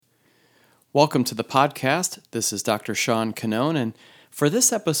Welcome to the podcast. This is Dr. Sean Canone, and for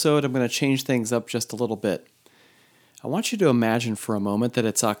this episode, I'm going to change things up just a little bit. I want you to imagine for a moment that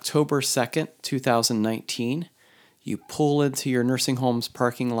it's October 2nd, 2019. You pull into your nursing home's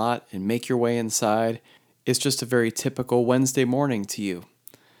parking lot and make your way inside. It's just a very typical Wednesday morning to you.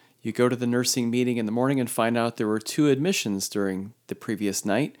 You go to the nursing meeting in the morning and find out there were 2 admissions during the previous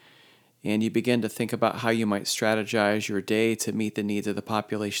night, and you begin to think about how you might strategize your day to meet the needs of the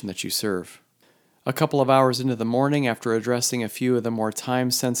population that you serve. A couple of hours into the morning, after addressing a few of the more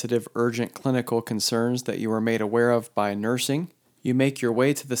time-sensitive, urgent clinical concerns that you were made aware of by nursing, you make your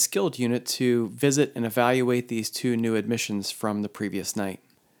way to the skilled unit to visit and evaluate these 2 new admissions from the previous night.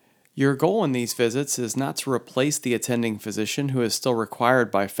 Your goal in these visits is not to replace the attending physician who is still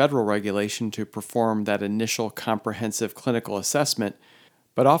required by federal regulation to perform that initial comprehensive clinical assessment,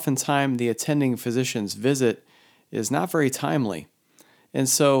 but oftentimes the attending physician's visit is not very timely, and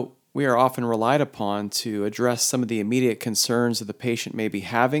so we are often relied upon to address some of the immediate concerns that the patient may be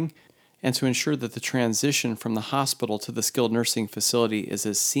having and to ensure that the transition from the hospital to the skilled nursing facility is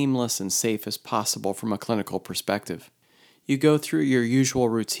as seamless and safe as possible from a clinical perspective. You go through your usual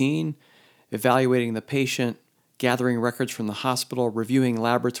routine, evaluating the patient, gathering records from the hospital, reviewing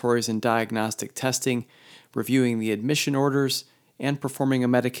laboratories and diagnostic testing, reviewing the admission orders, and performing a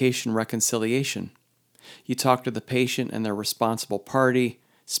medication reconciliation. You talk to the patient and their responsible party,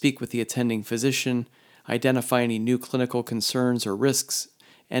 speak with the attending physician, identify any new clinical concerns or risks,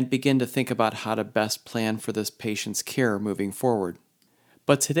 and begin to think about how to best plan for this patient's care moving forward.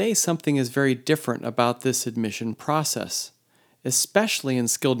 But today, something is very different about this admission process, especially in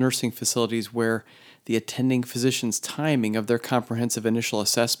skilled nursing facilities where the attending physician's timing of their comprehensive initial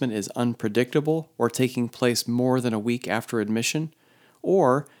assessment is unpredictable or taking place more than a week after admission,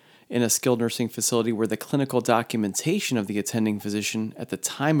 or in a skilled nursing facility where the clinical documentation of the attending physician at the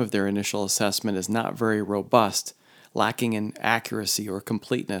time of their initial assessment is not very robust, lacking in accuracy or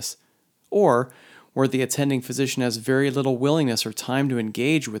completeness, or where the attending physician has very little willingness or time to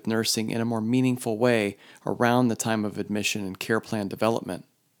engage with nursing in a more meaningful way around the time of admission and care plan development.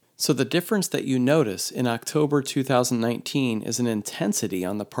 So the difference that you notice in October 2019 is an intensity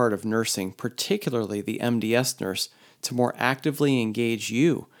on the part of nursing, particularly the MDS nurse, to more actively engage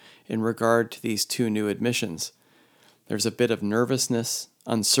you in regard to these 2 new admissions. There's a bit of nervousness,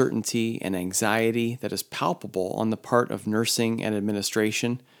 uncertainty, and anxiety that is palpable on the part of nursing and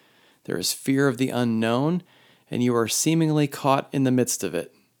administration. There is fear of the unknown, and you are seemingly caught in the midst of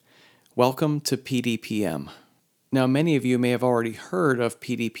it. Welcome to PDPM. Now, many of you may have already heard of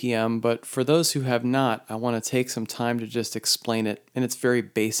PDPM, but for those who have not, I want to take some time to just explain it in its very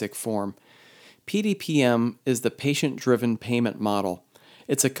basic form. PDPM is the patient-driven payment model.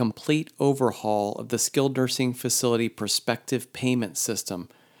 It's a complete overhaul of the skilled nursing facility prospective payment system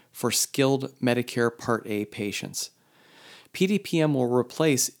for skilled Medicare Part A patients. PDPM will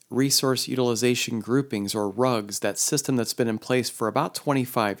replace resource utilization groupings, or RUGs, that system that's been in place for about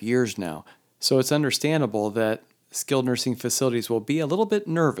 25 years now. So it's understandable that skilled nursing facilities will be a little bit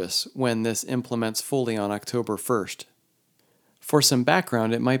nervous when this implements fully on October 1st. For some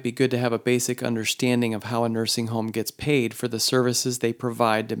background, it might be good to have a basic understanding of how a nursing home gets paid for the services they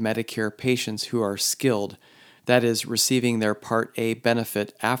provide to Medicare patients who are skilled, that is, receiving their Part A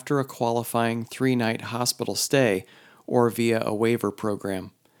benefit after a qualifying 3-night hospital stay or via a waiver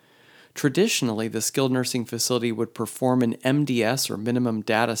program. Traditionally, the skilled nursing facility would perform an MDS, or minimum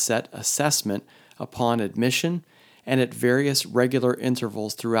data set, assessment upon admission and at various regular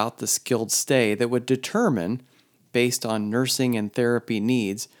intervals throughout the skilled stay that would determine, based on nursing and therapy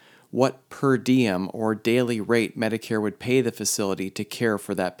needs, what per diem or daily rate Medicare would pay the facility to care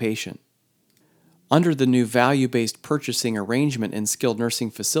for that patient. Under the new value-based purchasing arrangement in skilled nursing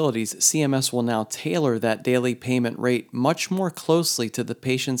facilities, CMS will now tailor that daily payment rate much more closely to the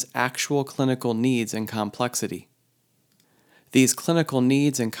patient's actual clinical needs and complexity. These clinical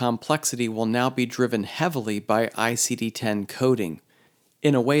needs and complexity will now be driven heavily by ICD-10 coding.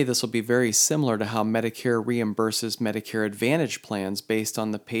 In a way, this will be very similar to how Medicare reimburses Medicare Advantage plans based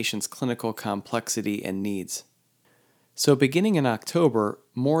on the patient's clinical complexity and needs. So beginning in October,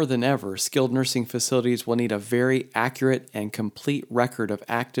 more than ever, skilled nursing facilities will need a very accurate and complete record of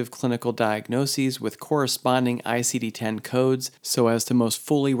active clinical diagnoses with corresponding ICD-10 codes so as to most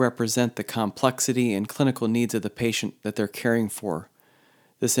fully represent the complexity and clinical needs of the patient that they're caring for.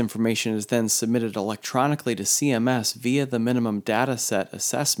 This information is then submitted electronically to CMS via the minimum data set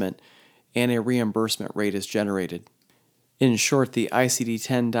assessment, and a reimbursement rate is generated. In short, the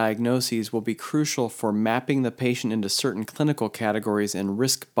ICD-10 diagnoses will be crucial for mapping the patient into certain clinical categories and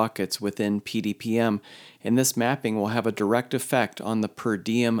risk buckets within PDPM, and this mapping will have a direct effect on the per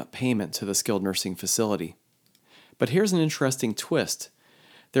diem payment to the skilled nursing facility. But here's an interesting twist.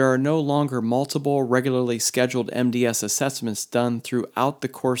 There are no longer multiple regularly scheduled MDS assessments done throughout the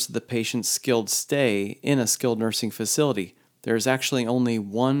course of the patient's skilled stay in a skilled nursing facility. There is actually only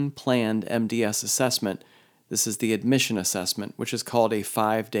one planned MDS assessment. This is the admission assessment, which is called a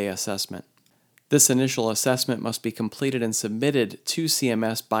 5-day assessment. This initial assessment must be completed and submitted to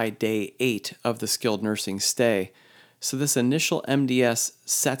CMS by day 8 of the skilled nursing stay. So this initial MDS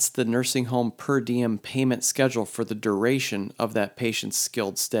sets the nursing home per diem payment schedule for the duration of that patient's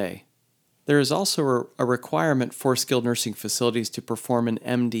skilled stay. There is also a requirement for skilled nursing facilities to perform an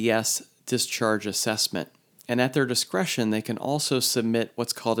MDS discharge assessment. And at their discretion, they can also submit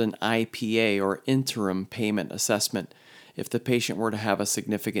what's called an IPA, or interim payment assessment, if the patient were to have a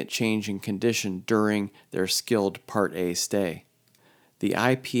significant change in condition during their skilled Part A stay. The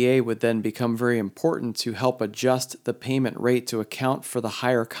IPA would then become very important to help adjust the payment rate to account for the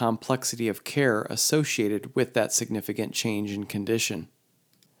higher complexity of care associated with that significant change in condition.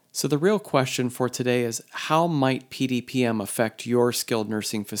 So the real question for today is, how might PDPM affect your skilled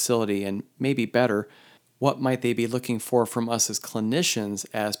nursing facility? And maybe better, what might they be looking for from us as clinicians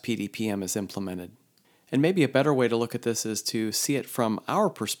as PDPM is implemented? And maybe a better way to look at this is to see it from our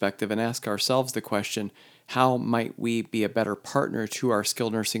perspective and ask ourselves the question, how might we be a better partner to our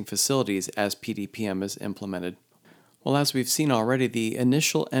skilled nursing facilities as PDPM is implemented? Well, as we've seen already, the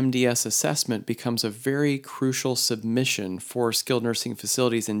initial MDS assessment becomes a very crucial submission for skilled nursing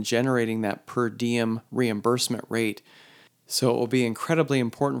facilities in generating that per diem reimbursement rate. So it will be incredibly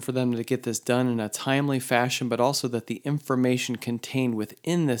important for them to get this done in a timely fashion, but also that the information contained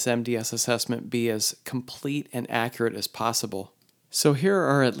within this MDS assessment be as complete and accurate as possible. So here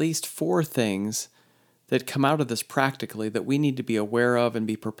are at least 4 things that come out of this practically that we need to be aware of and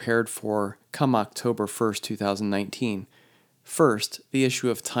be prepared for come October 1st, 2019. First, the issue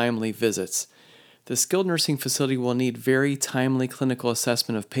of timely visits. The skilled nursing facility will need very timely clinical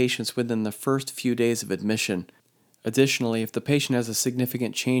assessment of patients within the first few days of admission. Additionally, if the patient has a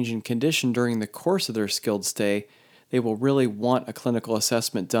significant change in condition during the course of their skilled stay, they will really want a clinical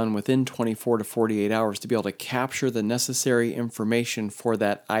assessment done within 24 to 48 hours to be able to capture the necessary information for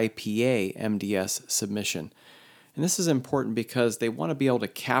that IPA MDS submission. And this is important because they want to be able to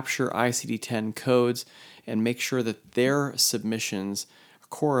capture ICD-10 codes and make sure that their submissions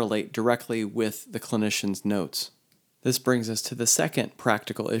correlate directly with the clinician's notes. This brings us to the second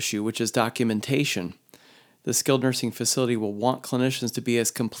practical issue, which is documentation. The skilled nursing facility will want clinicians to be as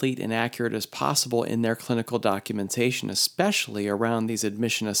complete and accurate as possible in their clinical documentation, especially around these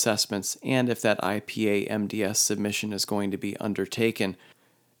admission assessments and if that IPA MDS submission is going to be undertaken.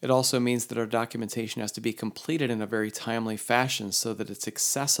 It also means that our documentation has to be completed in a very timely fashion so that it's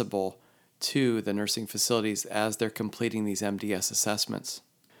accessible to the nursing facilities as they're completing these MDS assessments.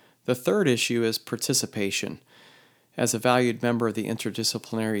 The third issue is participation. As a valued member of the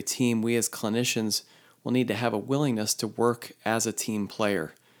interdisciplinary team, we as clinicians will need to have a willingness to work as a team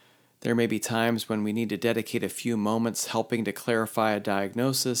player. There may be times when we need to dedicate a few moments helping to clarify a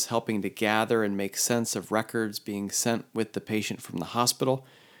diagnosis, helping to gather and make sense of records being sent with the patient from the hospital.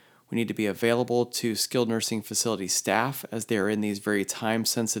 We need to be available to skilled nursing facility staff as they are in these very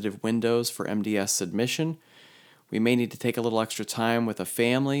time-sensitive windows for MDS submission. We may need to take a little extra time with a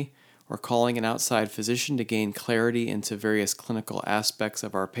family or calling an outside physician to gain clarity into various clinical aspects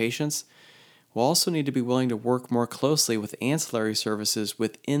of our patients. We'll also need to be willing to work more closely with ancillary services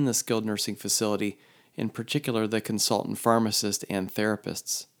within the skilled nursing facility, in particular the consultant pharmacist and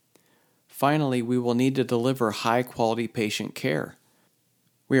therapists. Finally, we will need to deliver high-quality patient care.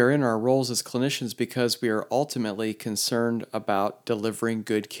 We are in our roles as clinicians because we are ultimately concerned about delivering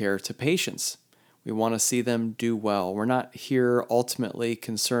good care to patients. We want to see them do well. We're not here ultimately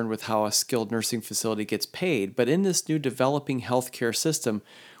concerned with how a skilled nursing facility gets paid, but in this new developing healthcare system,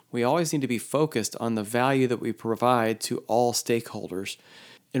 we always need to be focused on the value that we provide to all stakeholders.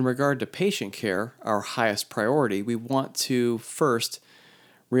 In regard to patient care, our highest priority, we want to first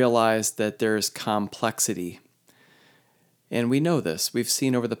realize that there's complexity. And we know this. We've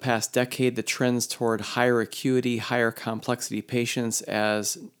seen over the past decade the trends toward higher acuity, higher complexity patients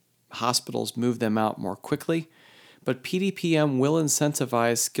as hospitals move them out more quickly. But PDPM will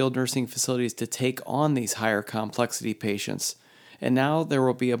incentivize skilled nursing facilities to take on these higher complexity patients. And now there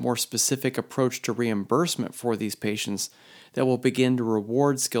will be a more specific approach to reimbursement for these patients that will begin to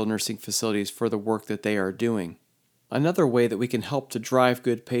reward skilled nursing facilities for the work that they are doing. Another way that we can help to drive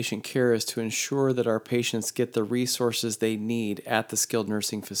good patient care is to ensure that our patients get the resources they need at the skilled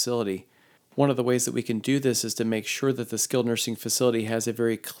nursing facility. One of the ways that we can do this is to make sure that the skilled nursing facility has a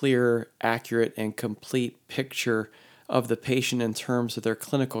very clear, accurate, and complete picture of the patient in terms of their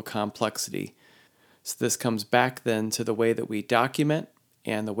clinical complexity. So this comes back then to the way that we document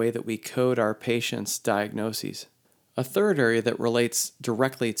and the way that we code our patients' diagnoses. A third area that relates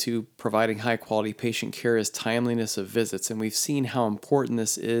directly to providing high-quality patient care is timeliness of visits, and we've seen how important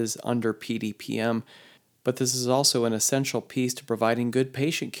this is under PDPM, but this is also an essential piece to providing good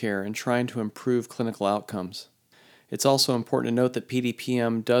patient care and trying to improve clinical outcomes. It's also important to note that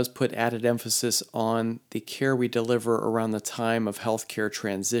PDPM does put added emphasis on the care we deliver around the time of healthcare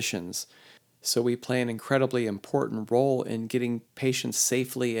transitions. So we play an incredibly important role in getting patients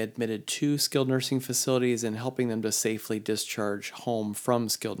safely admitted to skilled nursing facilities and helping them to safely discharge home from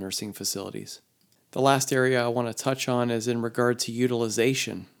skilled nursing facilities. The last area I want to touch on is in regard to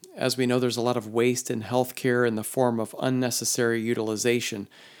utilization. As we know, there's a lot of waste in healthcare in the form of unnecessary utilization,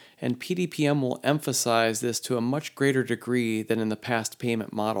 and PDPM will emphasize this to a much greater degree than in the past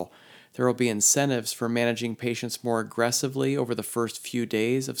payment model. There will be incentives for managing patients more aggressively over the first few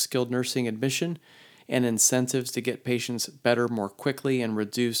days of skilled nursing admission, and incentives to get patients better more quickly and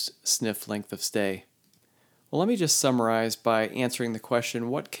reduce SNF length of stay. Well, let me just summarize by answering the question,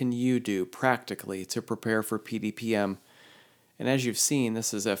 what can you do practically to prepare for PDPM? And as you've seen,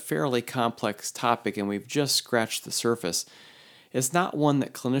 this is a fairly complex topic and we've just scratched the surface. It's not one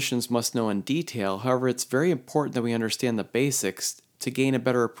that clinicians must know in detail. However, it's very important that we understand the basics to gain a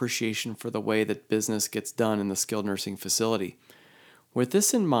better appreciation for the way that business gets done in the skilled nursing facility. With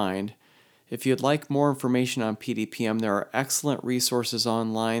this in mind, if you'd like more information on PDPM, there are excellent resources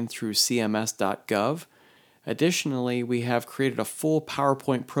online through cms.gov. Additionally, we have created a full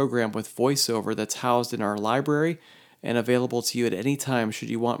PowerPoint program with voiceover that's housed in our library and available to you at any time should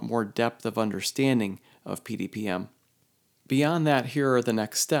you want more depth of understanding of PDPM. Beyond that, here are the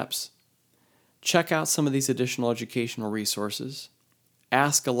next steps. Check out some of these additional educational resources.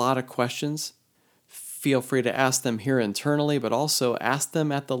 Ask a lot of questions. Feel free to ask them here internally, but also ask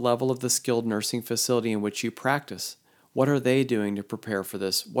them at the level of the skilled nursing facility in which you practice. What are they doing to prepare for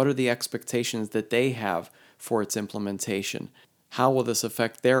this? What are the expectations that they have for its implementation? How will this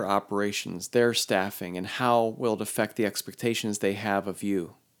affect their operations, their staffing, and how will it affect the expectations they have of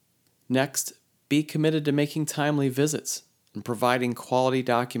you? Next, be committed to making timely visits and providing quality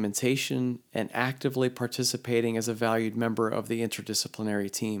documentation and actively participating as a valued member of the interdisciplinary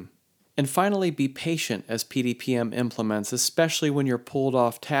team. And finally, be patient as PDPM implements, especially when you're pulled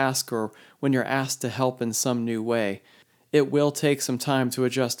off task or when you're asked to help in some new way. It will take some time to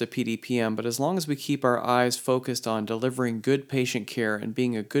adjust to PDPM, but as long as we keep our eyes focused on delivering good patient care and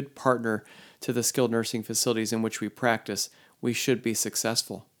being a good partner to the skilled nursing facilities in which we practice, we should be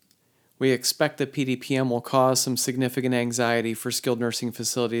successful. We expect that PDPM will cause some significant anxiety for skilled nursing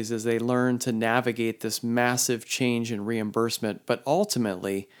facilities as they learn to navigate this massive change in reimbursement, but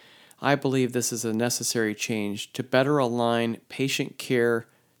ultimately, I believe this is a necessary change to better align patient care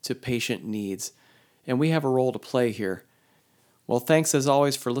to patient needs, and we have a role to play here. Well, thanks as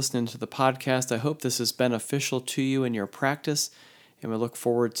always for listening to the podcast. I hope this is beneficial to you in your practice, and we look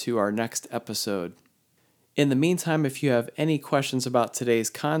forward to our next episode. In the meantime, if you have any questions about today's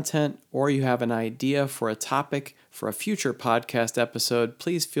content or you have an idea for a topic for a future podcast episode,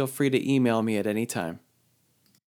 please feel free to email me at any time.